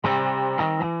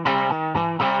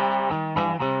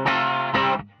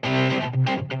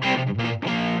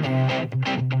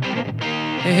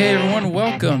Hey everyone,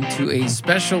 welcome to a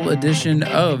special edition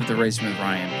of the Racing with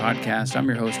Ryan podcast. I'm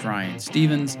your host, Ryan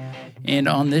Stevens, and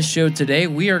on this show today,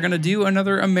 we are going to do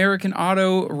another American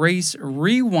Auto Race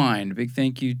Rewind. Big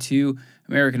thank you to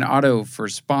American Auto for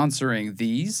sponsoring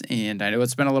these, and I know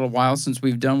it's been a little while since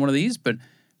we've done one of these, but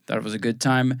thought it was a good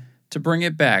time to bring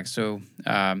it back. So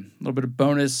a little bit of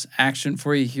bonus action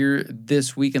for you here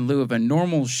this week in lieu of a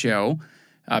normal show.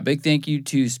 Big thank you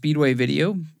to Speedway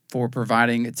Video for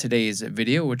providing today's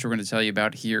video, which we're going to tell you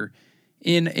about here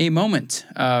in a moment.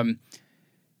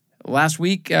 Last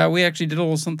week, we actually did a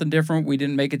little something different. We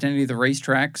didn't make it to any of the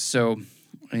racetracks,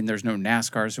 and there's no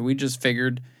NASCAR, so we just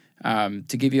figured to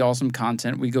give you all some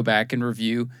content, we go back and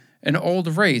review an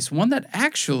old race, one that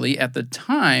actually, at the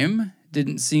time,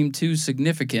 didn't seem too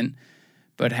significant,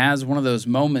 but has one of those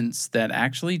moments that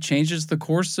actually changes the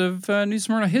course of New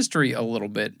Smyrna history a little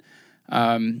bit.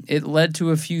 It led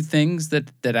to a few things that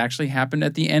actually happened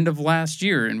at the end of last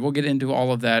year, and we'll get into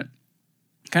all of that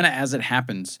kind of as it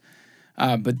happens.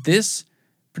 But this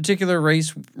particular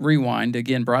race rewind,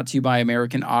 again, brought to you by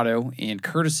American Auto and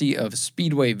courtesy of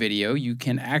Speedway Video. You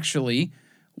can actually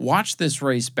watch this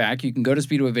race back. You can go to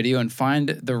Speedway Video and find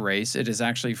the race. It is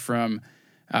actually from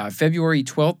February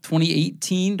 12th,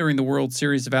 2018, during the World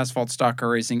Series of Asphalt Stock Car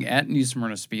Racing at New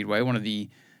Smyrna Speedway, one of the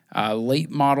late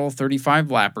model 35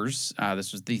 lappers.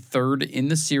 This was the third in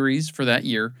the series for that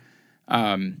year.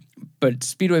 But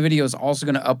Speedway Video is also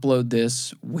going to upload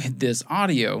this with this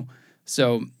audio.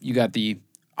 So you got the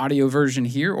audio version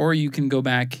here, or you can go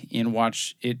back and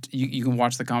watch it. You can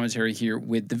watch the commentary here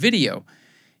with the video.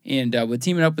 And with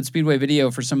teaming up with Speedway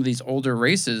Video for some of these older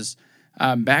races,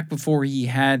 back before he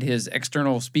had his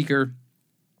external speaker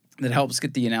that helps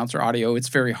get the announcer audio, it's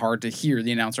very hard to hear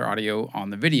the announcer audio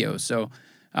on the video. So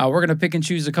we're going to pick and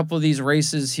choose a couple of these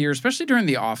races here, especially during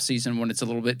the off season when it's a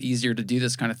little bit easier to do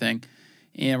this kind of thing.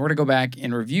 And we're going to go back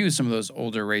and review some of those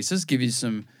older races, give you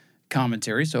some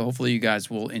commentary. So hopefully you guys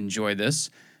will enjoy this.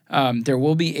 There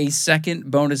will be a second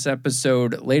bonus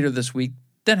episode later this week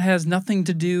that has nothing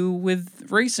to do with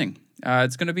racing.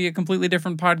 It's going to be a completely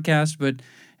different podcast, but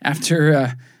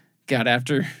after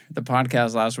the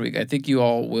podcast last week, I think you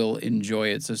all will enjoy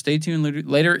it. So stay tuned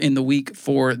later in the week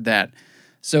for that.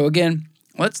 So again,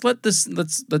 let's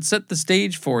set the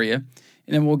stage for you, and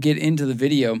then we'll get into the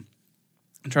video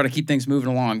and try to keep things moving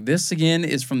along. This, again,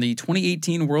 is from the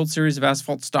 2018 World Series of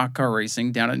Asphalt Stock Car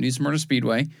Racing down at New Smyrna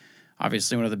Speedway,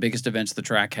 obviously one of the biggest events the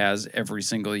track has every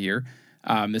single year.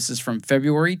 This is from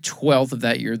February 12th of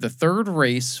that year, the third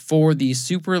race for the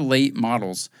super late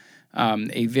models.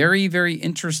 A very, very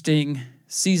interesting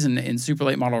season in super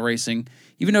late model racing.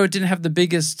 Even though it didn't have the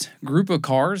biggest group of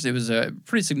cars, it was a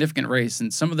pretty significant race.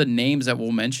 And some of the names that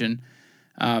we'll mention,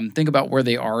 think about where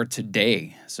they are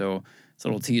today. So it's a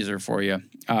little teaser for you.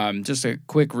 Just a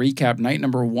quick recap. Night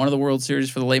number one of the World Series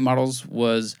for the late models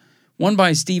was won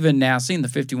by Stephen Nasse in the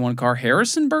 51 car.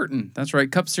 Harrison Burton, that's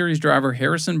right, Cup Series driver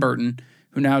Harrison Burton,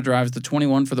 who now drives the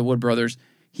 21 for the Wood Brothers.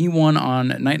 He won on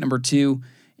night number 2,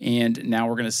 and now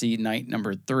we're going to see night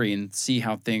number 3 and see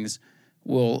how things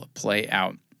will play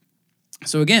out.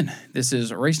 So again, this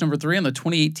is race number 3 on the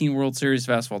 2018 World Series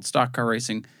of Asphalt Stock Car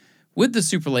Racing with the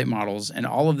super late models, and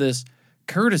all of this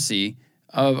courtesy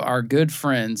of our good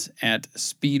friends at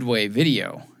Speedway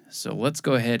Video. So let's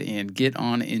go ahead and get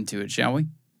on into it, shall we?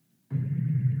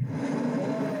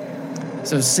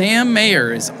 So Sam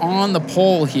Mayer is on the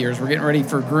pole here as we're getting ready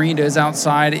for green. To his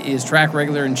outside is track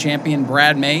regular and champion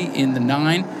Brad May in the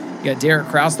 9. You got Derek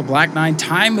Kraus, the black 9,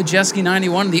 Ty Majeski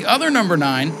 91, the other number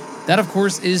 9. That, of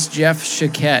course, is Jeff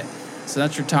Chiquette. So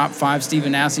that's your top 5.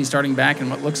 Stephen Nasse starting back in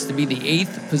what looks to be the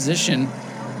 8th position,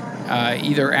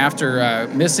 either after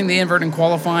missing the invert in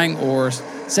qualifying or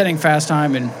setting fast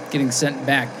time and getting sent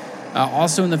back.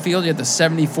 Also in the field, you have the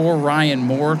 74, Ryan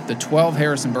Moore, the 12,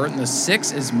 Harrison Burton. The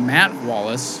 6 is Matt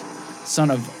Wallace,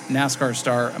 son of NASCAR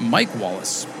star Mike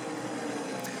Wallace.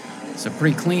 It's a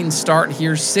pretty clean start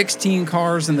here. 16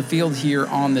 cars in the field here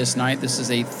on this night. This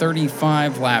is a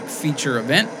 35-lap feature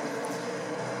event.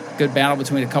 Good battle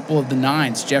between a couple of the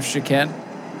 9s. Jeff Chiquette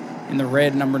in the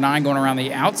red number 9 going around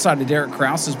the outside of Derek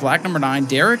Kraus, black number 9.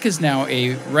 Derek is now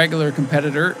a regular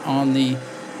competitor on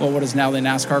what is now the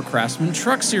NASCAR Craftsman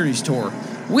Truck Series Tour.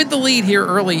 With the lead here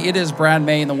early, it is Brad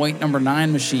May in the white number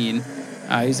 9 machine.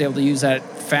 He's able to use that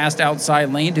fast outside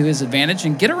lane to his advantage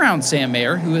and get around Sam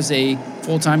Mayer, who is a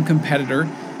full-time competitor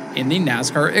in the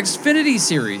NASCAR Xfinity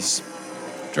Series,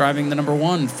 driving the number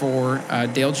 1 for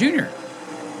Dale Jr.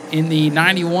 In the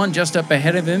 91, just up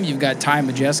ahead of him, you've got Ty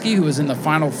Majeski, who was in the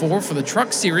Final Four for the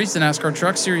Truck Series, the NASCAR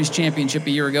Truck Series Championship a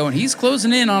year ago, and he's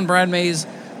closing in on Brad May's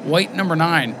white number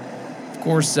 9. Of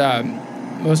course,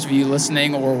 most of you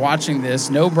listening or watching this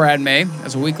know Brad May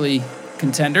as a weekly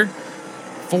contender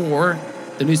for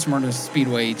the New Smyrna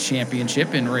Speedway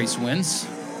Championship in race wins.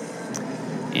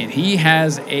 And he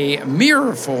has a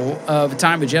mirror full of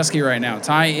Ty Majeski right now.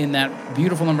 Ty in that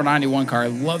beautiful number 91 car. I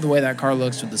love the way that car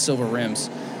looks with the silver rims.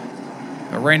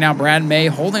 But right now, Brad May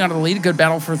holding on to the lead. Good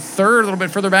battle for third. A little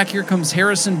bit further back, here comes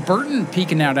Harrison Burton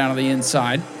peeking now down to the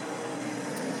inside.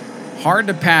 Hard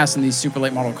to pass in these super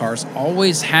late model cars.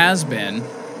 Always has been.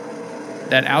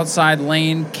 That outside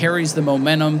lane carries the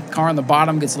momentum. Car on the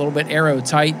bottom gets a little bit aero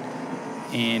tight.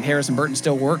 And Harrison Burton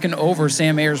still working over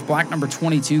Sam Mayer's black number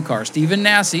 22 car. Stephen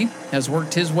Nasse has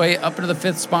worked his way up into the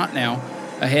 5th spot now,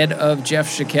 ahead of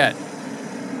Jeff Chiquette.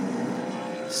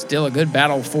 Still a good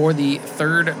battle for the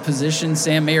 3rd position.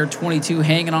 Sam Mayer, 22,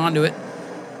 hanging on to it.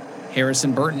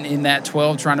 Harrison Burton in that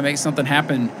 12, trying to make something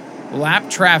happen. Lap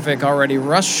traffic already.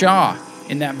 Russ Shaw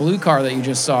in that blue car that you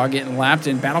just saw getting lapped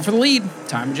in. Battle for the lead.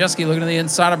 Ty Majeski looking to the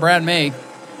inside of Brad May.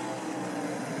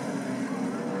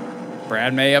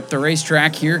 Brad May up the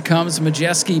racetrack. Here comes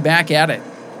Majeski back at it.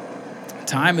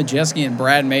 Ty Majeski and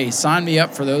Brad May. Sign me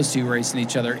up for those two racing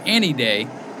each other any day.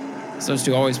 So those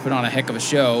two always put on a heck of a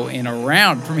show. And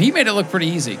around, he made it look pretty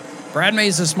easy. Brad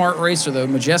May's a smart racer, though.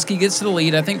 Majeski gets to the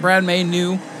lead. I think Brad May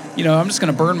knew, I'm just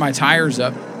going to burn my tires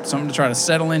up. So I'm going to try to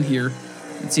settle in here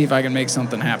and see if I can make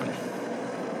something happen.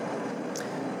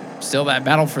 Still that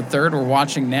battle for third. We're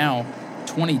watching now.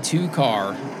 22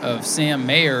 car of Sam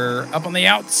Mayer up on the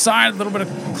outside. A little bit of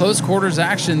close quarters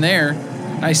action there.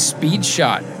 Nice speed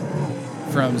shot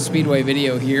from Speedway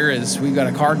Video here as we've got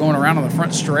a car going around on the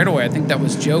front straightaway. I think that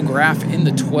was Joe Graff in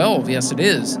the 12. Yes, it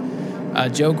is.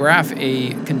 Joe Graff, a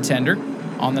contender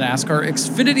on the NASCAR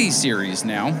Xfinity Series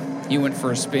now. He went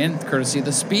for a spin, courtesy of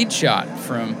the speed shot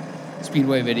from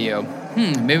Speedway Video.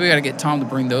 Maybe we got to get Tom to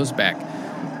bring those back.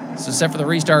 So set for the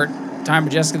restart. Ty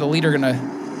Majeski, the leader, going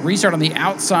to restart on the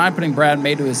outside, putting Brad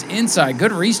May to his inside.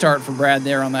 Good restart for Brad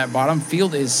there on that bottom.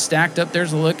 Field is stacked up.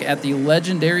 There's a look at the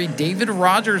legendary David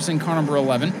Rogers in car number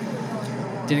 11.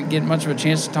 Didn't get much of a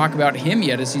chance to talk about him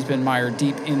yet as he's been mired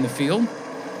deep in the field.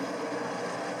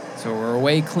 So we're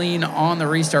away clean on the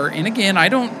restart. And again, I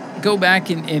don't go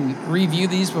back and review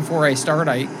these before I start.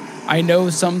 I know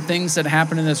some things that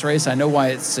happen in this race. I know why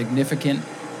it's significant.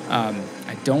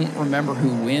 I don't remember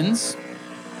who wins.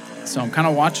 So I'm kind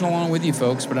of watching along with you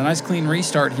folks, but a nice clean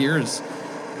restart here as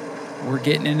we're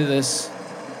getting into this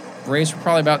race. We're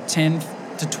probably about 10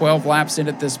 to 12 laps in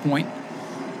at this point.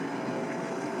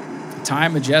 Ty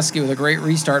Majeski with a great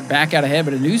restart back out ahead,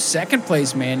 but a new second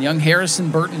place man. Young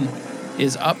Harrison Burton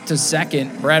is up to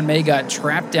second. Brad May got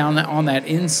trapped down on that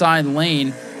inside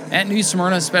lane at New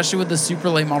Smyrna, especially with the super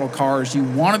late model cars. You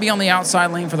want to be on the outside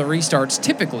lane for the restarts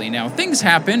typically. Now, things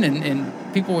happen,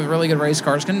 and people with really good race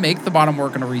cars can make the bottom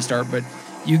work in a restart, but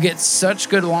you get such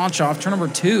good launch off turn number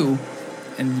 2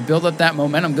 and you build up that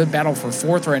momentum. Good battle for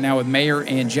 4th right now with Mayer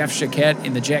and Jeff Chiquette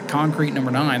in the Jet Concrete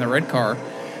number 9, the red car.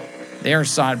 They are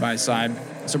side by side.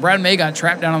 So Brad May got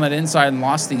trapped down on that inside and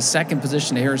lost the 2nd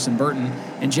position to Harrison Burton.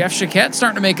 And Jeff Chiquette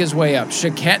starting to make his way up.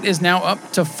 Chiquette is now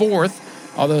up to 4th.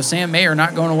 Although Sam Mayer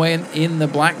not going away in the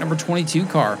black number 22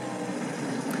 car.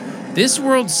 This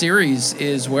World Series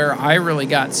is where I really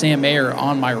got Sam Mayer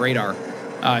on my radar.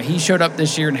 He showed up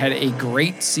this year and had a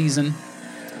great season.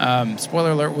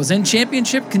 Spoiler alert, was in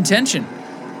championship contention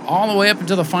all the way up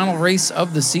until the final race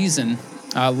of the season.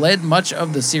 Led much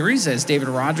of the series as David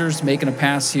Rogers making a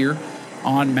pass here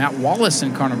on Matt Wallace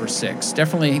in car number 6.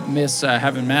 Definitely miss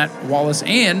having Matt Wallace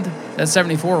and that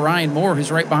 74 Ryan Moore,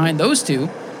 who's right behind those two.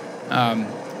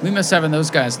 We miss having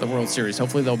those guys at the World Series.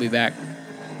 Hopefully they'll be back.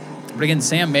 But again,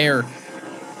 Sam Mayer,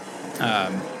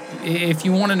 if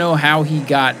you want to know how he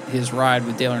got his ride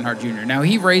with Dale Earnhardt Jr., now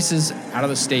he races out of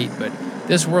the state, but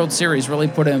this World Series really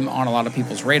put him on a lot of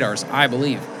people's radars, I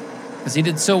believe, because he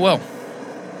did so well.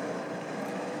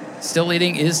 Still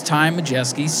leading is Ty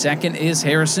Majeski. Second is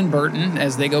Harrison Burton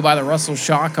as they go by the Russell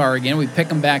Shaw car again. We pick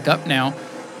him back up now,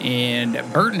 and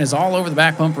Burton is all over the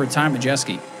back bumper of Ty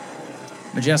Majeski.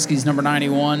 Majeski's number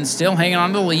 91 still hanging on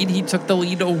to the lead. He took the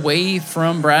lead away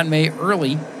from Brad May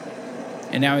early.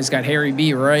 And now he's got Harry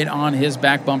B right on his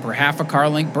back bumper. Half a car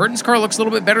length. Burton's car looks a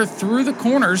little bit better through the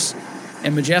corners.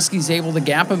 And Majeski's able to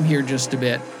gap him here just a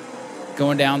bit.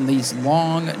 Going down these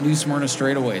long New Smyrna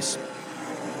straightaways.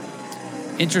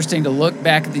 Interesting to look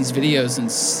back at these videos and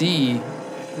see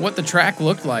what the track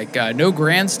looked like. No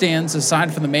grandstands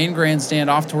aside from the main grandstand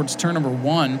off towards turn number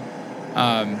 1.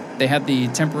 They had the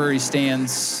temporary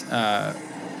stands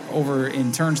over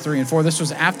in turns 3 and 4. This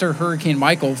was after Hurricane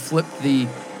Michael flipped the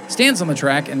stands on the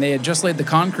track, and they had just laid the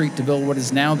concrete to build what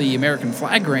is now the American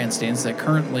flag grandstands that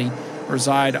currently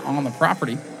reside on the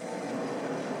property.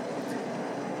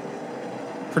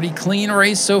 Pretty clean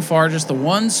race so far. Just the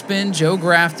one spin. Joe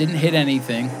Graff didn't hit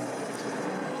anything.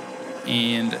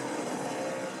 And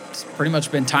it's pretty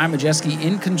much been Ty Majeski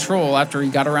in control after he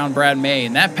got around Brad May.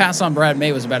 And that pass on Brad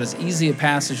May was about as easy a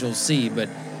pass as you'll see. But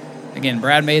again,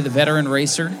 Brad May, the veteran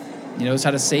racer, he knows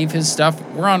how to save his stuff.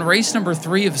 We're on race number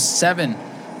 3 of 7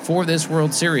 for this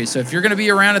World Series. So if you're going to be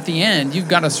around at the end, you've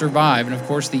got to survive. And of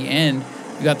course, the end,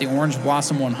 you got the Orange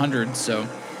Blossom 100. So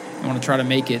you want to try to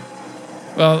make it.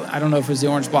 Well, I don't know if it was the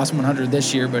Orange Blossom 100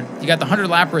 this year, but you got the 100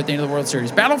 lapper at the end of the World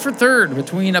Series. Battle for third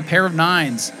between a pair of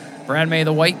 9s. Brad May,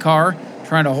 the white car,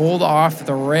 trying to hold off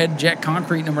the red Jet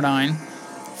Concrete number 9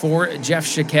 for Jeff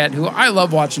Chiquette, who I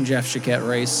love watching Jeff Chiquette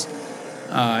race.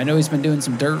 I know he's been doing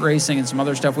some dirt racing and some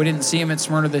other stuff. We didn't see him at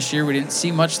Smyrna this year. We didn't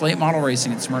see much late model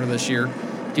racing at Smyrna this year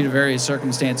due to various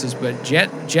circumstances. But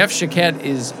Jeff Chiquette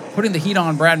is putting the heat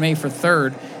on Brad May for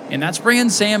third, and that's bringing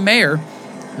Sam Mayer,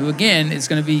 who, again, is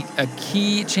going to be a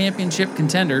key championship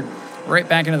contender, right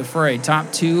back into the fray.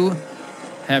 Top 2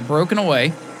 have broken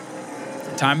away.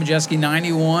 Ty Majeski,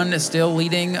 91, is still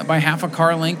leading by half a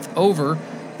car length over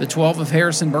the 12 of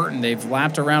Harrison Burton. They've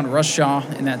lapped around Russ Shaw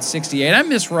in that 68. I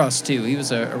miss Russ, too. He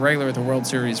was a regular at the World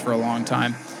Series for a long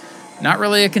time. Not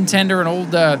really a contender, an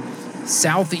old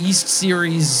Southeast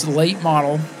Series late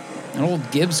model, an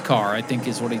old Gibbs car, I think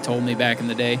is what he told me back in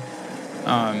the day.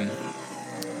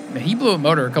 He blew a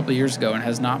motor a couple of years ago and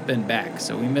has not been back,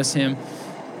 so we miss him.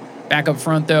 Back up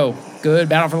front, though. Good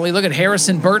battle for the lead. Look at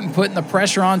Harrison Burton putting the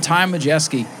pressure on Ty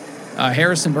Majeski.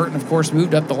 Harrison Burton, of course,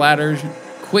 moved up the ladder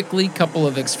quickly. Couple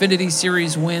of Xfinity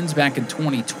Series wins back in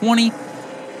 2020.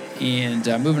 And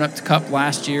moving up to Cup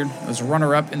last year. Was a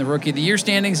runner-up in the Rookie of the Year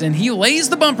standings. And he lays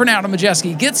the bumper now to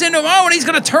Majeski. Gets into him. Oh, and he's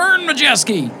going to turn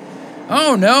Majeski.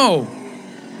 Oh, no.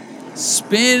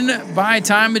 Spin by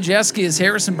Ty Majeski as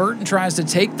Harrison Burton tries to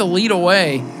take the lead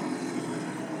away.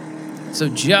 So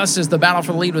just as the battle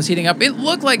for the lead was heating up, it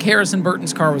looked like Harrison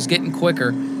Burton's car was getting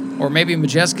quicker, or maybe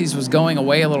Majeski's was going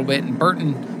away a little bit, and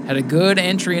Burton had a good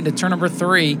entry into turn number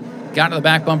 3, got to the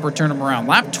back bumper, turned him around.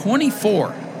 Lap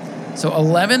 24. So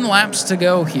 11 laps to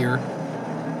go here.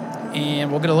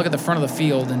 And we'll get a look at the front of the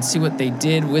field and see what they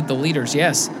did with the leaders.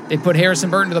 Yes, they put Harrison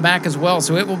Burton to the back as well.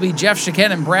 So it will be Jeff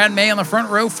Chiquette and Brad May on the front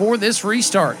row for this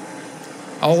restart.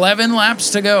 11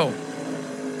 laps to go.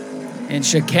 And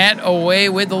Chiquette away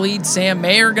with the lead. Sam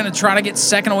Mayer going to try to get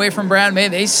second away from Brad May.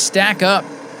 They stack up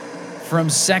from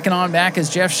second on back as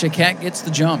Jeff Chiquette gets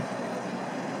the jump.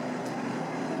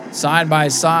 Side by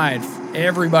side,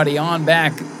 everybody on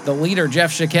back. The leader,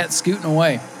 Jeff Chiquette, scooting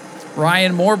away.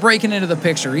 Ryan Moore breaking into the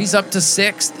picture. He's up to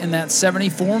 6th in that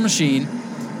 74 machine.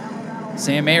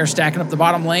 Sam Mayer stacking up the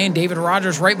bottom lane. David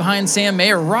Rogers right behind Sam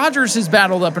Mayer. Rogers has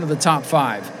battled up into the top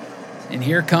 5. And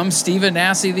here comes Steven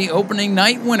Nasse, the opening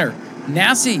night winner.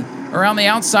 Nasse around the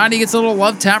outside. He gets a little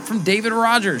love tap from David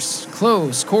Rogers.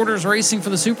 Close quarters racing for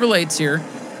the super lates here.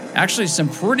 Actually, some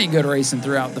pretty good racing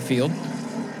throughout the field.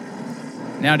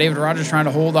 Now David Rogers trying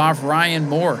to hold off Ryan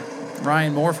Moore.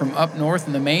 Ryan Moore from up north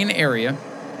in the main area.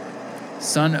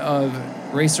 Son of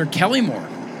racer Kelly Moore.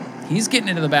 He's getting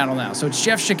into the battle now. So it's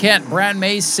Jeff Chiquette, Brad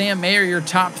May, Sam Mayer, your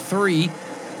top 3.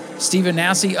 Steven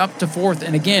Nasse up to 4th.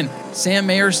 And again, Sam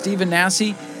Mayer, Steven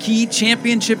Nasse, key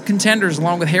championship contenders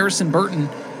along with Harrison Burton.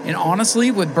 And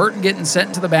honestly, with Burton getting sent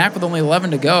into the back with only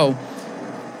 11 to go,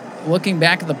 looking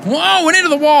back at the point, oh, went into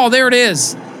the wall. There it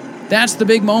is. That's the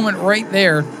big moment right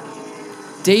there.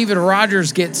 David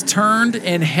Rogers gets turned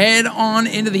and head on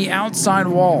into the outside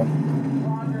wall.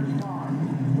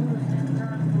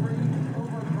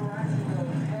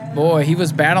 Boy, he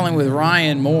was battling with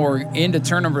Ryan Moore into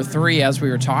turn number 3 as we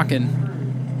were talking.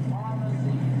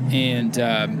 And,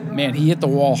 man, he hit the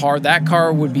wall hard. That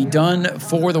car would be done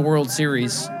for the World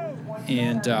Series.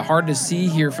 And hard to see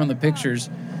here from the pictures.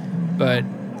 But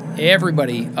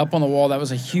everybody up on the wall, that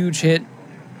was a huge hit.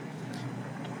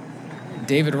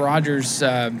 David Rogers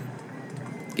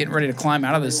getting ready to climb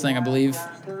out of this thing, I believe.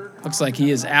 Looks like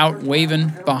he is out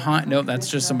waving behind. No, that's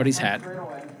just somebody's hat.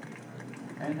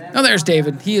 Oh, there's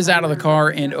David. He is out of the car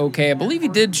and okay. I believe he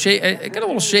did get a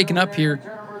little shaken up here.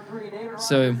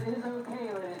 So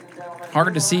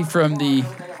hard to see from the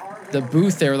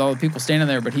booth there with all the people standing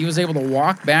there, but he was able to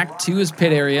walk back to his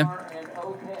pit area.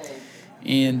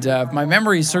 And if my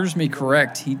memory serves me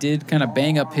correct, he did kind of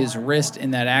bang up his wrist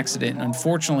in that accident. And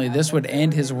unfortunately, this would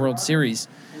end his World Series.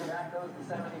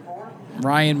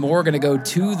 Ryan Moore going to go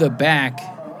to the back.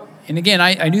 And again,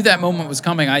 I knew that moment was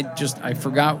coming. I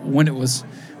forgot when it was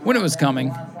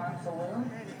coming.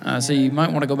 So you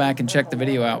might want to go back and check the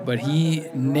video out. But he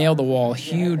nailed the wall.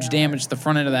 Huge damage to the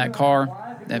front end of that car.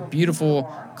 That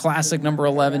beautiful classic number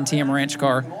 11 TM Ranch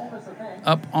car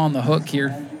up on the hook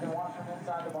here.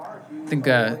 think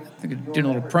doing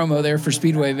a little promo there for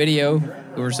Speedway Video,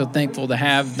 who we're so thankful to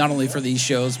have, not only for these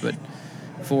shows, but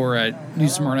for New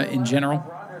Smyrna in general.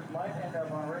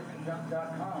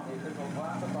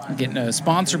 Getting a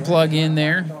sponsor plug in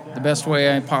there the best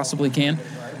way I possibly can.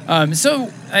 So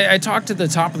I talked at the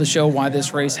top of the show why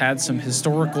this race had some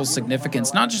historical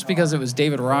significance, not just because it was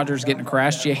David Rogers getting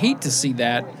crashed. You hate to see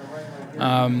that.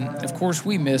 Of course,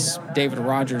 we miss David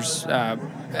Rogers.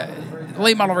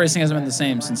 Late model racing hasn't been the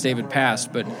same since David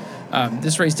passed, but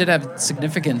this race did have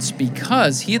significance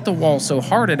because he hit the wall so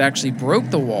hard it actually broke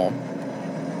the wall.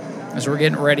 As we're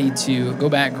getting ready to go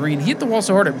back green, he hit the wall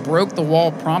so hard it broke the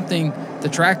wall, prompting the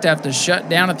track to have to shut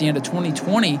down at the end of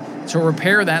 2020 to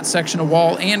repair that section of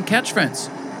wall and catch fence.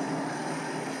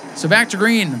 So back to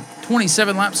green,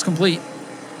 27 laps complete,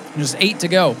 just 8 to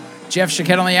go. Jeff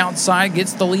Chiquette on the outside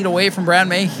gets the lead away from Brad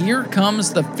May. Here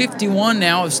comes the 51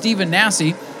 now of Stephen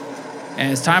Nasse.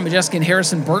 As Ty Majeski and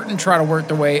Harrison Burton try to work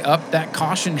their way up, that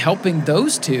caution helping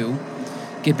those two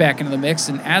get back into the mix.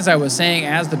 And as I was saying,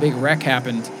 as the big wreck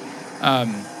happened,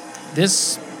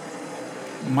 this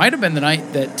might have been the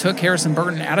night that took Harrison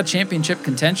Burton out of championship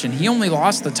contention. He only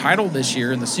lost the title this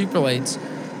year in the Super Lates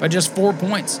by just 4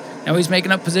 points. Now he's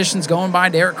making up positions, going by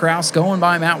Derek Kraus, going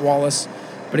by Matt Wallace.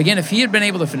 But again, if he had been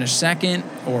able to finish second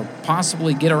or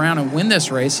possibly get around and win this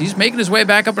race, he's making his way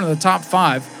back up into the top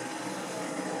 5.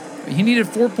 He needed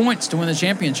 4 points to win the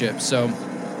championship. So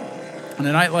on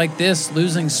a night like this,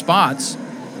 losing spots,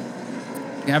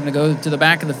 having to go to the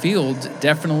back of the field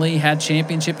definitely had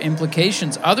championship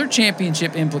implications. Other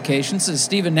championship implications is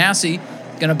Stephen Nasse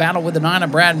going to battle with the 9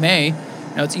 of Brad May.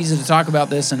 Now, it's easy to talk about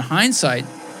this in hindsight,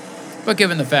 but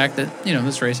given the fact that,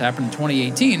 this race happened in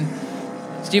 2018,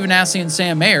 Stephen Nasse and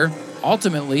Sam Mayer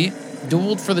ultimately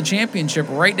dueled for the championship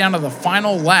right down to the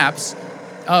final laps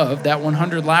of that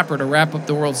 100-lapper to wrap up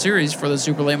the World Series for the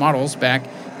Super Late Models back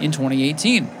in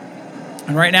 2018.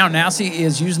 And right now, Nasse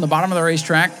is using the bottom of the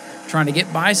racetrack, trying to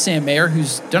get by Sam Mayer,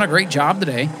 who's done a great job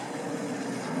today.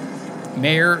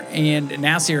 Mayer and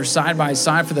Nasse are side by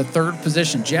side for the 3rd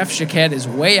position. Jeff Chiquette is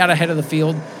way out ahead of the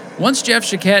field. Once Jeff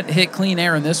Chiquette hit clean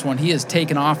air in this one, he has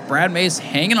taken off. Brad May's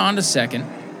hanging on to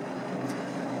 2nd.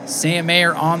 Sam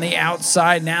Mayer on the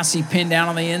outside, Nasse pinned down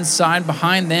on the inside.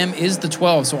 Behind them is the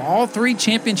 12. So all 3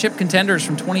 championship contenders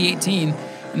from 2018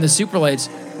 in the Super Lates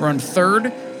run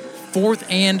 3rd, 4th,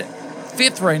 and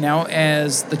 5th right now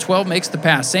as the 12 makes the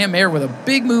pass. Sam Mayer with a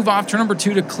big move off turn number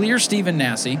 2 to clear Stephen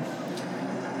Nasse.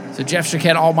 So Jeff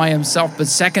Chiquette all by himself, but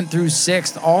 2nd through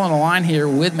 6th all on a line here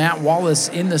with Matt Wallace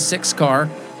in the 6 car,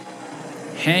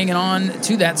 hanging on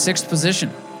to that 6th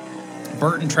position.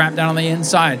 Burton trapped down on the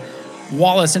inside.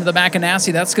 Wallace into the back of Nasse.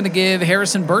 That's going to give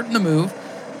Harrison Burton the move.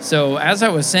 So as I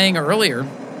was saying earlier,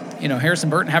 Harrison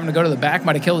Burton having to go to the back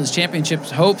might have killed his championship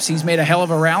hopes. He's made a hell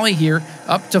of a rally here,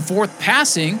 up to 4th,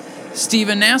 passing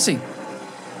Stephen Nasse.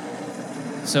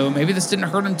 So maybe this didn't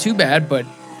hurt him too bad, but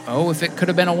if it could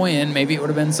have been a win, maybe it would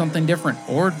have been something different.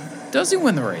 Or does he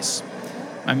win the race?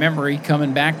 My memory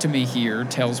coming back to me here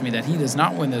tells me that he does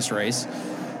not win this race.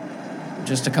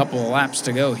 Just a couple of laps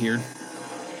to go here.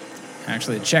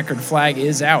 Actually, the checkered flag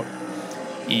is out.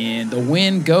 And the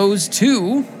win goes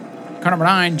to car number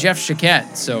 9, Jeff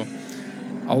Chiquette. So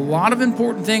a lot of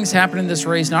important things happen in this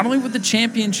race, not only with the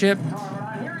championship,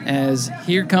 as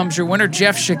here comes your winner,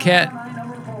 Jeff Chiquette.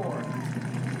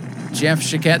 Jeff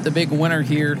Chiquette, the big winner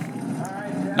here.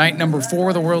 Night number 4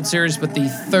 of the World Series, but the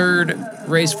 3rd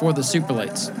race for the Super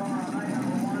Lates.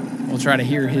 We'll try to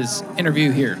hear his interview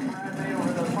here.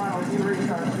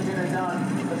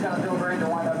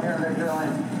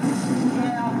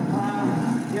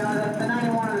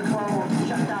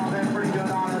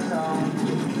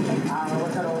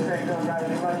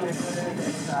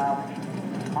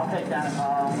 I'll take that.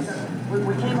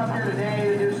 We came up here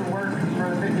today to do some work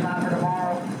for the 50 lap for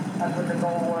tomorrow. That's what the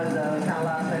goal was. Kind of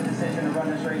last minute decision to run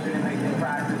this race. We didn't make any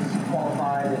practice,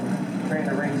 qualified, and train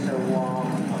the race. So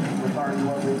we're starting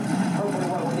hopefully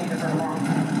what we needed for tomorrow.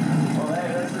 Well, hey,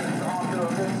 this is off to a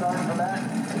good start for that.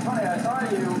 It's funny, I saw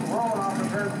you rolling off the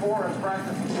turn 4 as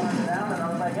practice was winding down, and I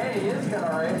was like, hey, he is going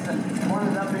to race, and it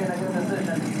ended up being a good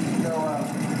decision. So,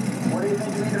 what do you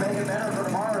think you need to make it better for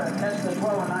tomorrow and catch the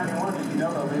 12 and 91?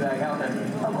 Because they'll be back out there.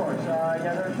 Of course,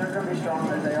 they're going to be strong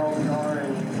as they always are,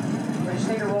 and we just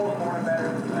need to roll the corner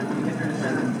better. Get through the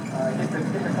center,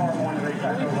 get the car more in the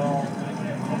racetrack overall.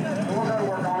 So we're going to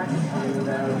work on it.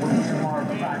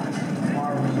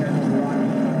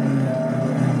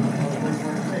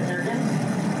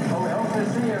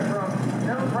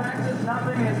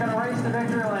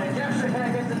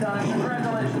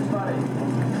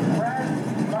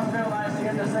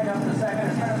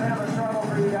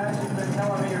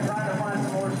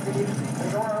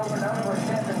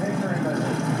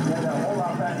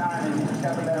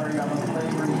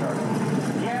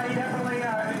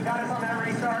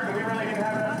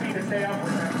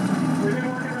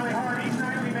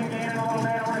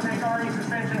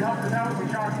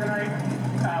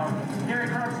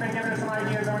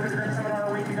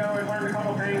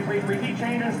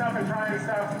 kind of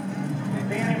stuff.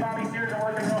 Danny and Bobby Sears are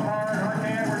working real hard. Art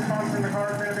and Edward sponsoring the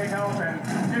cars, been a big help, and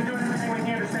just doing everything we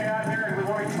can to stay out here. And we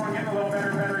want to keep on getting a little better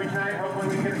and better each night. Hopefully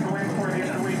we can get us a win before the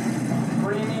end of the week.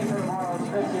 What do you need for tomorrow's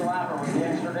 50 lapper with the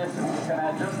extra distance? It's going to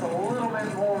add just a little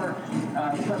bit more,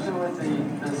 especially with the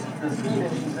speed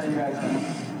issues that you guys have.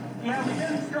 Yeah, we've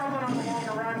been struggling on the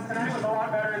longer runs. Tonight was a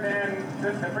lot better than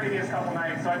the previous couple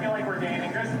nights, so I feel like we're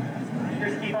gaining. Just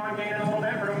keep on gaining a little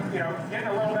bit, getting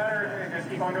a little better, and just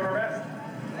keep on doing our best.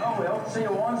 Oh, we hope to see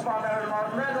you one spot better tomorrow.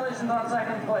 Congratulations on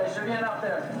second place. You're getting up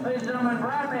there. Ladies and gentlemen,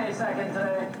 Brad May second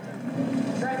today.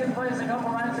 Second place a couple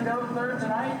nights ago, third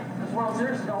tonight. This World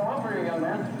Series is going well for you, young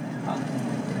man.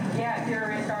 Yeah, Deer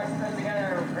Race Cars put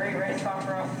together a great race car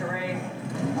for us to race.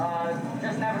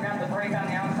 Just never got the break on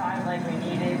the outside like we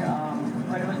needed,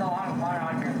 but it was a lot of fun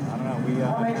out here. I don't know.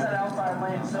 What makes that outside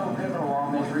lane so pivotal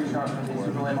on these restarts for these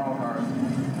super late model cars?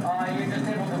 You're just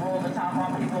able to roll the top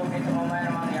off people, get the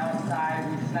momentum on the outside.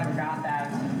 We just never got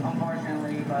that,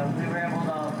 unfortunately, but we were able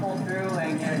to pull through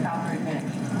and get a top 3 finish.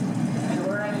 Did you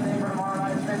learn anything for tomorrow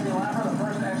night's 50 lapper, the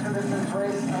first extra distance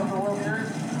race of the World Series?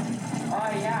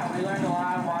 Yeah, we learned a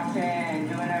lot watching and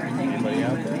doing everything we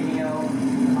did with video.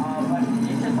 But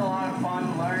it's just a lot of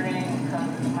fun learning because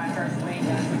it's my first week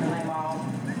in a super late model.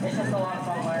 It's just a lot of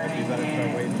fun learning and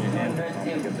doing good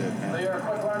too. So you're a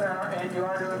quick learner and you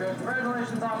are doing good.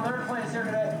 Congratulations on third place here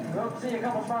today. We hope to see you a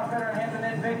couple spots better in Hampton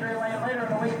Inn victory lane later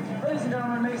in the week. Ladies and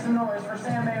gentlemen, make some noise for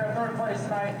Sam Mayer, third place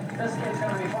tonight. This kid's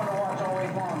going to be fun to watch all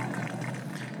week long.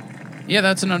 Yeah,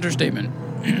 that's an understatement.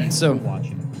 So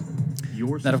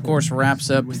that, of course,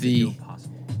 wraps up the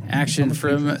action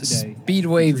from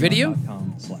Speedway Video.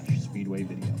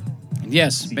 And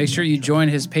yes, make sure you join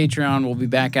his Patreon. We'll be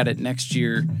back at it next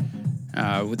year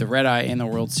with the Red Eye and the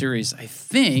World Series. I'm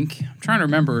trying to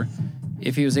remember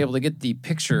if he was able to get the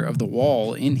picture of the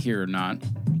wall in here or not.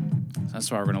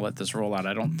 That's why we're going to let this roll out.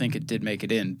 I don't think it did make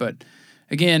it in. But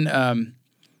again,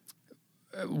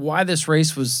 why this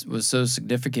race was so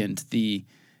significant, the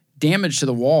damage to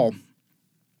the wall,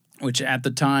 which at the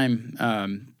time,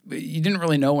 you didn't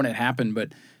really know when it happened, but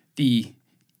the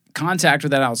contact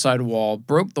with that outside wall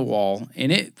broke the wall,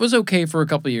 and it was okay for a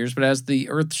couple of years, but as the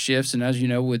earth shifts, and as you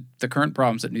know, with the current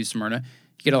problems at New Smyrna,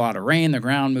 you get a lot of rain, the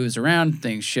ground moves around,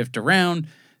 things shift around,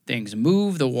 things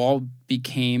move, the wall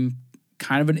became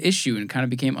kind of an issue and kind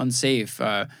of became unsafe.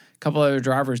 A couple other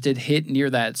drivers did hit near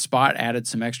that spot, added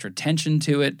some extra tension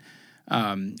to it,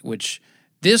 which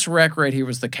this wreck right here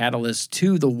was the catalyst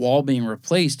to the wall being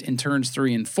replaced in turns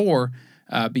 3 and 4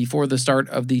 before the start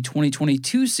of the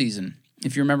 2022 season.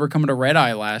 If you remember coming to Red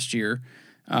Eye last year,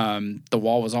 the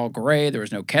wall was all gray. There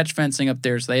was no catch fencing up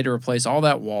there, so they had to replace all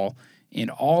that wall and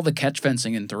all the catch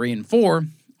fencing in 3 and 4,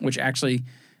 which actually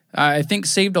I think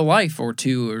saved a life or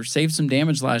two or saved some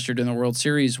damage last year during the World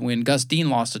Series when Gus Dean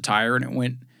lost a tire and it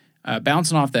went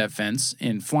bouncing off that fence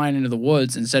and flying into the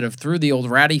woods instead of through the old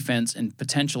ratty fence and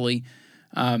potentially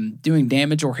doing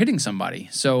damage or hitting somebody.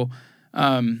 So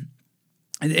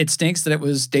it stinks that it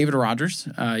was David Rogers.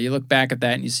 You look back at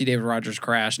that and you see David Rogers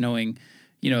crash knowing,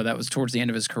 that was towards the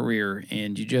end of his career,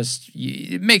 and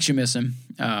it makes you miss him.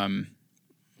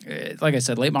 Like I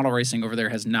said, late model racing over there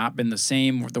has not been the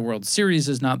same. The World Series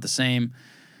is not the same.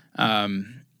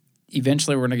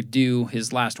 Eventually we're going to do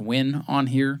his last win on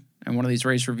here in one of these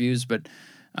race reviews, but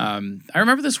I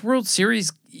remember this World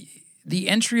Series, the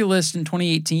entry list in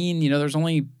 2018, there's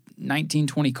only 19,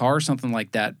 20 cars, something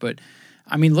like that. But,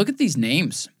 look at these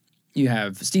names. You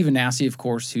have Stephen Nasse, of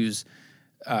course, who's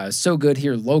so good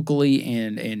here locally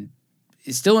and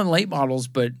is still in late models,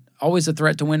 but always a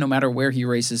threat to win no matter where he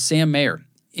races. Sam Mayer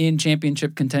in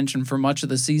championship contention for much of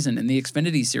the season in the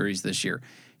Xfinity Series this year.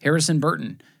 Harrison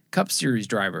Burton, Cup Series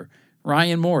driver.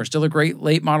 Ryan Moore, still a great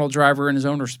late model driver in his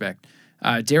own respect.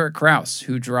 Derek Kraus,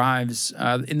 who drives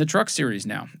in the Truck Series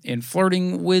now and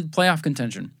flirting with playoff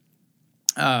contention.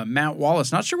 Matt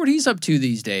Wallace, not sure what he's up to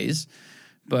these days,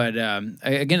 but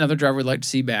again, another driver we'd like to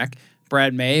see back.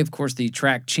 Brad May, of course, the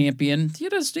track champion.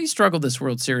 He struggled this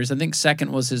World Series. I think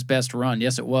second was his best run.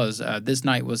 Yes, it was. This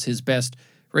night was his best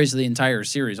race of the entire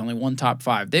series, only one top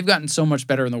 5. They've gotten so much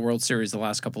better in the World Series the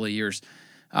last couple of years.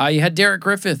 You had Derek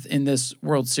Griffith in this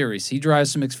World Series. He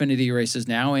drives some Xfinity races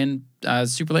now and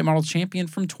Super Late Model champion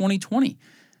from 2020.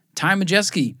 Ty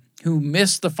Majeski, who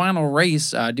missed the final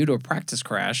race due to a practice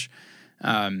crash.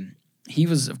 He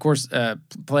was, of course, a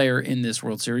player in this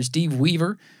World Series. Steve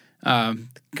Weaver, kind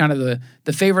of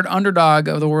the favorite underdog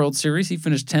of the World Series. He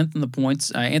finished 10th in the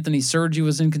points. Anthony Sergi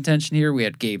was in contention here. We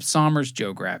had Gabe Sommers,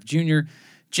 Joe Graff Jr.,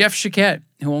 Jeff Chiquette,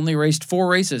 who only raced 4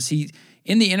 races.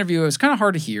 In the interview, it was kind of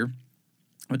hard to hear,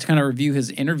 but to kind of review his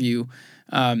interview,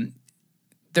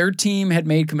 their team had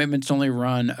made commitments to only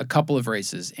run a couple of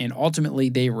races, and ultimately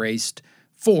they raced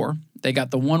 4. They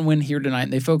got the 1 win here tonight,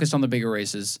 and they focused on the bigger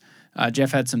races.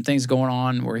 Jeff had some things going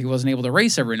on where he wasn't able to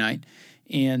race every night,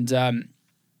 and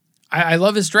I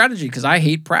love his strategy because I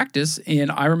hate practice,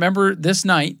 and I remember this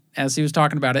night, as he was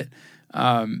talking about it,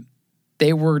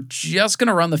 they were just going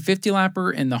to run the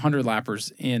 50-lapper and the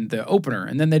 100-lappers in the opener,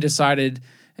 and then they decided,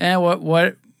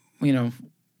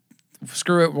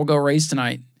 screw it, we'll go race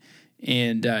tonight,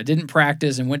 and didn't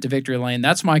practice and went to victory lane.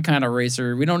 That's my kind of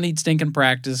racer. We don't need stinking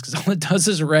practice because all it does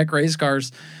is wreck race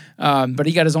cars. But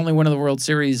he got his only win of the World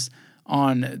Series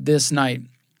on this night.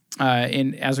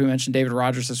 And as we mentioned, David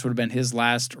Rogers, this would have been his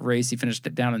last race. He finished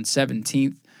it down in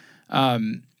 17th.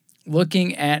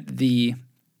 Looking at the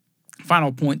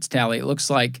final points tally, it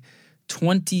looks like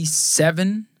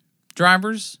 27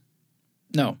 drivers.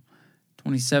 No,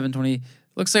 27, 20.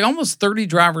 Looks like almost 30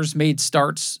 drivers made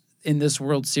starts in this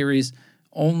World Series.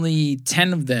 Only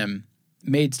 10 of them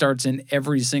made starts in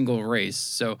every single race.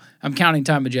 So I'm counting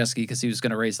Ty Majeski because he was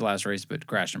going to race the last race but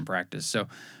crashed in practice. So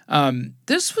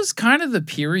this was kind of the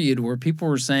period where people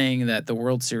were saying that the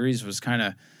World Series was kind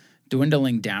of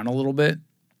dwindling down a little bit.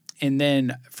 And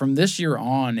then from this year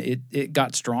on, it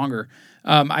got stronger.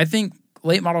 I think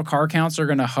late model car counts are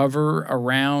going to hover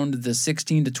around the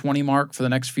 16 to 20 mark for the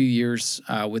next few years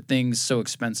with things so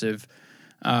expensive.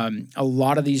 A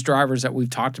lot of these drivers that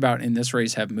we've talked about in this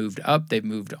race have moved up. They've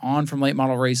moved on from late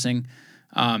model racing.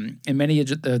 And many of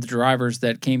the drivers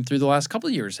that came through the last couple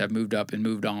of years have moved up and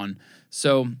moved on.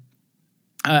 So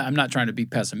I'm not trying to be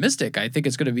pessimistic. I think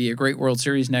it's going to be a great World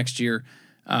Series next year.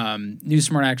 New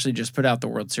Smart actually just put out the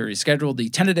World Series schedule, the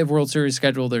tentative World Series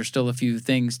schedule. There's still a few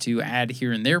things to add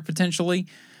here and there potentially.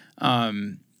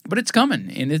 But it's coming,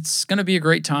 and it's going to be a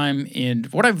great time. And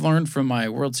what I've learned from my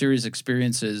World Series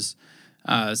experiences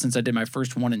since I did my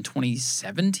first one in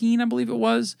 2017, I believe it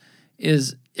was,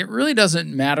 is it really doesn't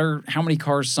matter how many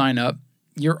cars sign up.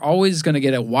 You're always going to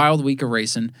get a wild week of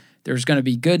racing. There's going to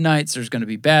be good nights. There's going to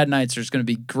be bad nights. There's going to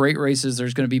be great races.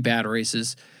 There's going to be bad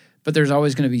races. But there's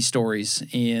always going to be stories.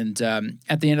 And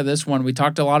at the end of this one, we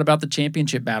talked a lot about the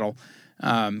championship battle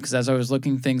because as I was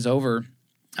looking things over,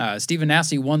 Stephen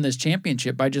Nasse won this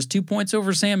championship by just 2 points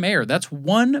over Sam Mayer. That's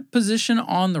one position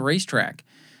on the racetrack.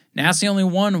 Nasse only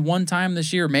won one time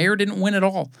this year. Mayer didn't win at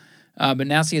all. But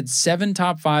Nasse had 7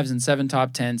 top 5s and 7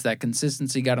 top 10s. That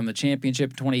consistency got on the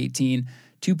championship in 2018.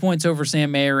 2 points over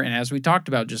Sam Mayer. And as we talked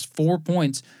about, just 4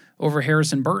 points over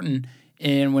Harrison Burton.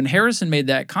 And when Harrison made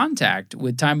that contact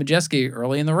with Ty Majeski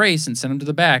early in the race and sent him to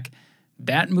the back,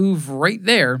 that move right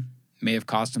there may have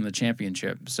cost him the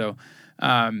championship. So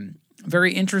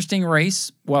very interesting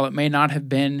race. While it may not have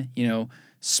been,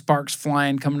 sparks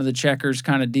flying, coming to the checkers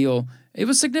kind of deal, it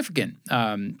was significant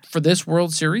for this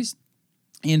World Series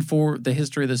and for the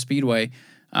history of the Speedway.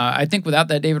 I think without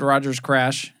that David Rogers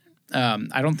crash,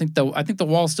 I think the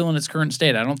wall's still in its current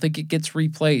state. I don't think it gets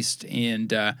replaced.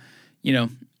 And,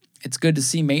 it's good to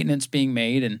see maintenance being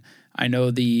made. And I know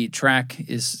the track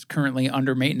is currently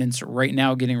under maintenance right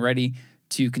now, getting ready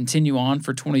to continue on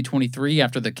for 2023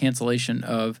 after the cancellation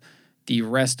of the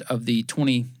rest of the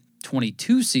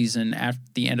 2022 season at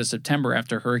the end of September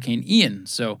after Hurricane Ian.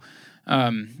 So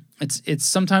it's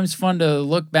sometimes fun to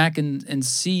look back and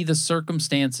see the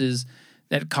circumstances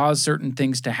that caused certain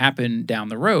things to happen down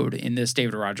the road. In this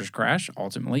David Rogers crash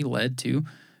ultimately led to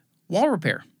wall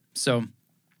repair. So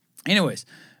anyways,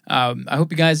 I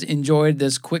hope you guys enjoyed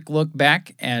this quick look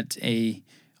back at you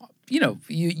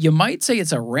might say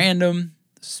it's a random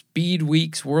Speed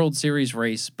Weeks World Series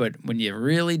race, but when you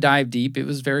really dive deep, it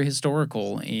was very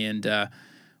historical and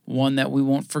one that we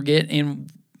won't forget. And,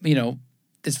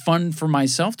 it's fun for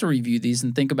myself to review these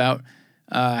and think about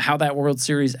how that World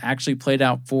Series actually played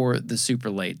out for the super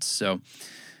lates. So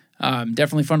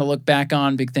definitely fun to look back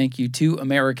on. Big thank you to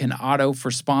American Auto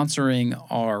for sponsoring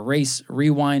our Race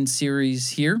Rewind series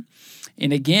here.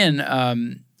 And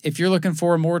again, if you're looking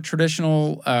for a more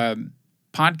traditional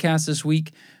podcast this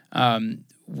week,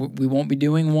 we won't be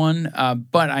doing one,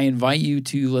 but I invite you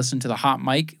to listen to the Hot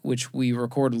Mic, which we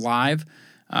record live.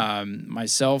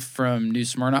 Myself from New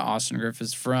Smyrna, Austin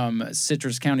Griffiths from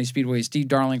Citrus County Speedway, Steve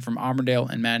Darling from Auburndale,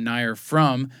 and Matt Nyer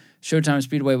from Showtime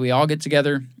Speedway. We all get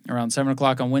together around 7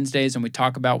 o'clock on Wednesdays, and we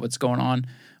talk about what's going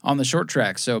on the short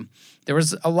track. So there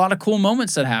was a lot of cool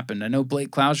moments that happened. I know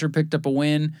Blake Clauser picked up a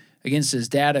win against his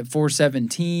dad at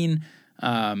 417.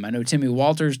 I know Timmy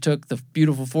Walters took the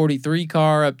beautiful 43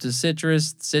 car up to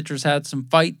Citrus. Citrus had some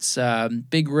fights,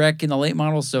 big wreck in the late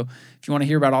model. So if you want to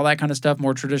hear about all that kind of stuff,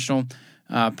 more traditional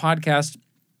podcast,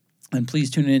 then please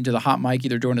tune in to the Hot Mic.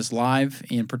 Either join us live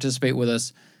and participate with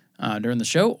us during the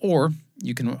show, or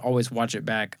you can always watch it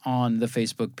back on the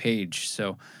Facebook page.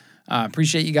 So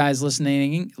appreciate you guys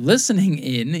listening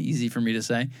in, easy for me to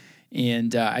say.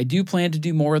 And I do plan to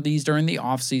do more of these during the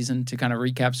off season to kind of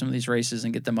recap some of these races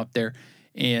and get them up there.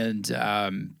 And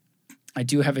I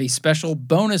do have a special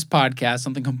bonus podcast,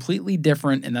 something completely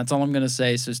different, and that's all I'm going to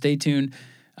say. So stay tuned.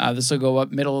 This will go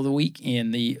up middle of the week,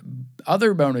 and the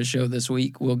other bonus show this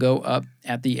week will go up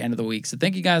at the end of the week. So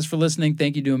thank you guys for listening.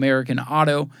 Thank you to American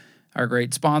Auto, our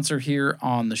great sponsor here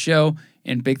on the show,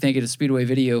 and big thank you to Speedway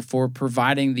Video for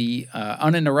providing the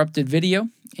uninterrupted video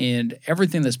and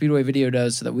everything that Speedway Video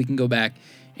does so that we can go back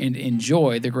and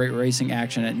enjoy the great racing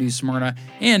action at New Smyrna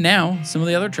and now some of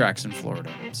the other tracks in Florida.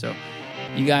 So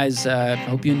you guys,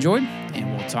 hope you enjoyed,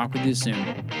 and we'll talk with you soon.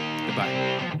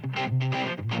 Goodbye.